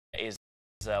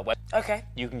Okay.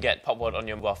 You can get Popworld on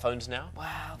your mobile phones now.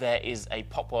 Wow. There is a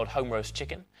Popworld home roast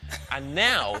chicken. And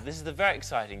now, this is the very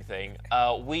exciting thing,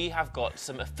 we have got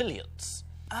some affiliates.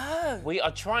 Oh. We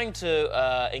are trying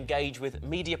to engage with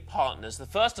media partners, the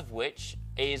first of which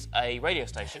is a radio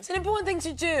station. It's an important thing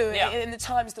to do in the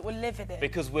times that we're living in.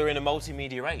 Because we're in a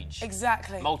multimedia age.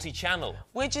 Exactly. Multi-channel.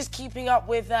 We're just keeping up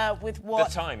with what...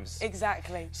 The times.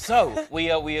 Exactly. So,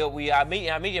 our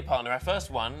media partner, our first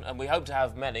one, and we hope to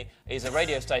have many, is a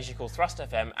radio station called Thrust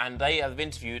FM, and they have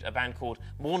interviewed a band called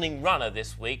Morning Runner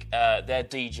this week, their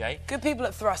DJ. Good people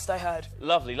at Thrust, I heard.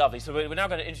 Lovely, lovely. So we're now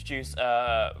going to introduce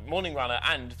Morning Runner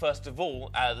and, first of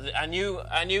all, a new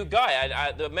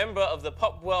guy, the member of the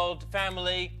Popworld family.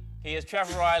 He is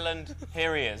Trevor Ireland.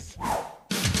 Here he is.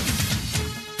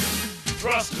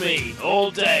 Trust me, all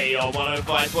day on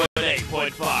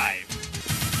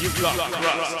 105.8.5. You've got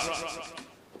Trust.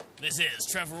 This is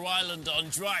Trevor Ireland on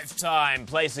Drive Time,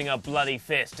 placing a bloody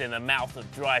fist in the mouth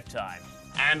of Drive Time.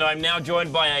 And I'm now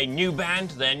joined by a new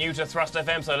band. They're new to Thrust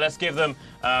FM, so let's give them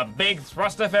a big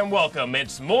Thrust FM welcome.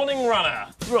 It's Morning Runner.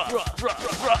 Thrust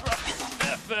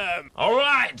FM. All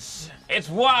right, it's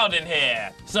wild in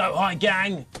here. So, hi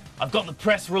gang, I've got the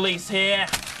press release here.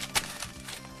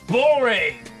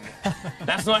 Boring.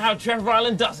 That's not how Trevor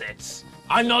Ireland does it.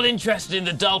 I'm not interested in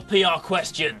the dull PR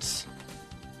questions.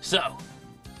 So,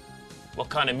 what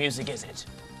kind of music is it?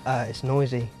 It's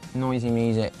noisy. Noisy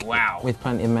music. Wow. With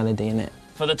plenty of melody in it.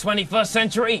 For the 21st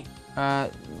century?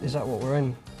 Is that what we're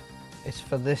in? It's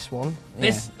for this one.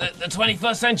 This, Yeah. the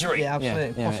 21st century? Yeah,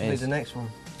 absolutely. Yeah, Possibly the next one.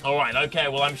 All right, OK,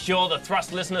 well, I'm sure the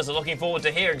Thrust listeners are looking forward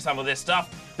to hearing some of this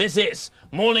stuff. This is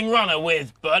Morning Runner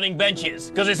with Burning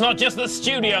Benches, because it's not just the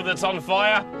studio that's on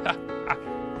fire.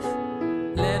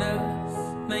 Let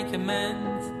us make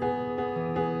amends.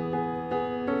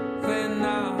 We're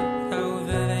not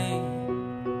overly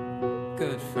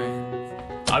good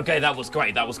friends. OK, that was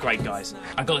great, guys.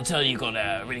 I've got to tell you, you've got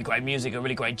really great music, a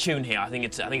really great tune here. I think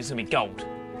it's going to be gold.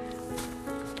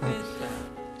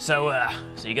 So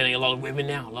you're getting a lot of women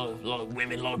now? A lot of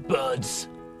women, a lot of birds?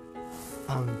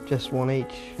 Just one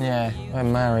each. Yeah, we're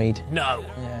married. No.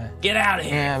 Yeah. Get out of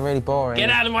here. Yeah, really boring. Get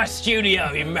out of my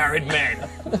studio, you married men.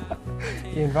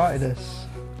 You invited us.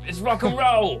 It's rock and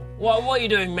roll. What are you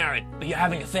doing married? But you're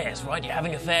having affairs, right? You're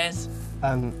having affairs?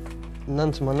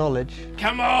 None to my knowledge.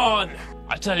 Come on!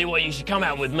 I tell you what, you should come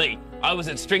out with me. I was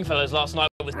at Stringfellows last night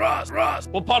with Ross.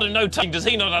 What part of no tongue does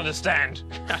he not understand?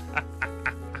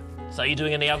 So are you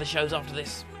doing any other shows after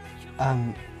this?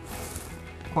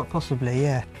 Quite possibly,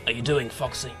 yeah. Are you doing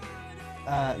Foxy?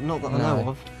 Not that I know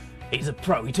of. He's a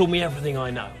pro. He taught me everything I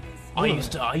know. I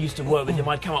used to work with him.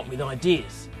 I'd come up with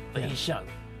ideas for his show.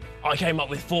 I came up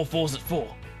with 4 4s at 4.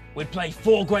 We'd play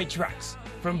 4 great tracks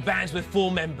from bands with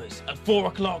 4 members at 4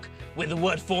 o'clock with the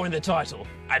word 4 in the title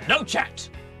and no chat.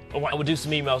 All right, we'll do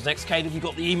some emails next. Kate, have you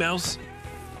got the emails?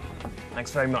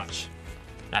 Thanks very much.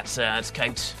 That's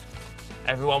Kate.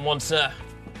 Everyone wants her.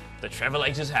 The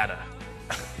Trevorlators had her.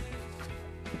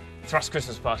 Thrust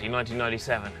Christmas Party,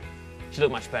 1997. She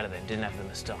looked much better then, didn't have the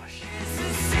moustache.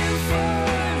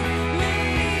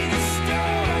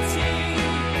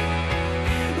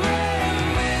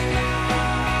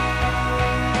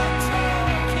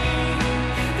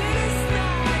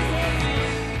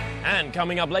 And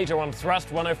coming up later on Thrust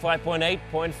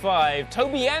 105.8.5,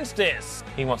 Toby Anstis.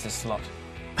 He wants his slot.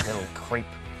 Little creep.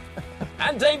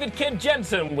 And David Kidd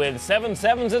Jensen with 7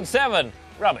 7s at 7.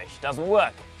 Rubbish, doesn't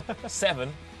work.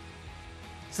 7.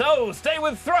 So, stay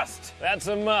with Thrust. That's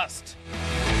a must.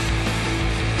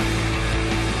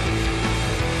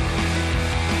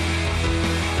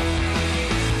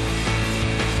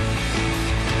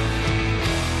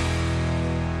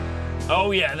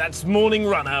 Oh yeah, that's Morning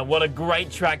Runner. What a great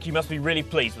track. You must be really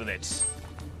pleased with it.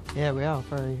 Yeah, we are.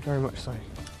 Very, very much so.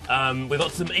 We've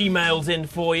got some emails in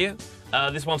for you.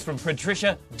 This one's from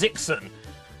Patricia Dixon.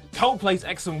 Coldplay's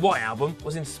X and Y album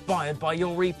was inspired by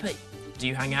your EP. Do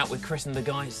you hang out with Chris and the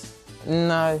guys?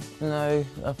 No.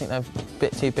 I think they're a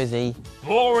bit too busy.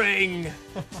 Boring!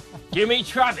 Gimme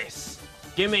Travis.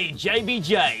 Gimme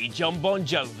JBJ, John Bon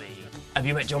Jovi. Have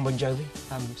you met John Bon Jovi?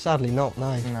 Sadly not,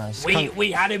 no. No.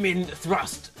 We had him in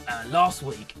Thrust last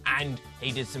week and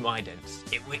he did some idents.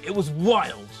 It was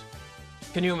wild.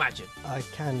 Can you imagine? I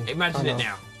can. Imagine it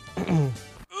now.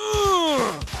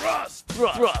 Thrust.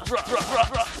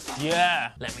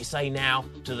 Yeah. Let me say now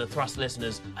to the Thrust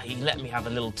listeners, he let me have a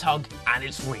little tug and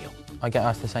it's real. I get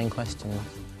asked the same question.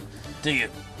 Do you?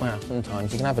 Well,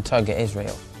 sometimes. You can have a tug, it is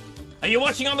real. Are you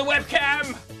watching on the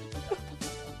webcam?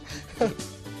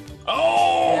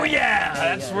 Oh yeah,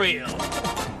 that's real.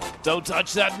 Don't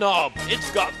touch that knob. It's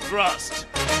got thrust.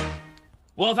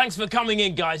 Well, thanks for coming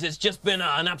in, guys. It's just been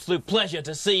an absolute pleasure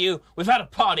to see you. We've had a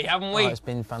party, haven't we? Oh, it's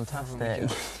been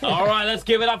fantastic. All right, let's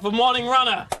give it up for Morning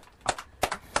Runner.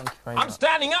 Thank you very I'm much.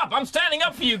 standing up. I'm standing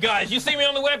up for you guys. You see me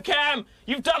on the webcam?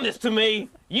 You've done this to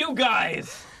me. You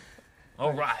guys.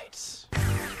 All right.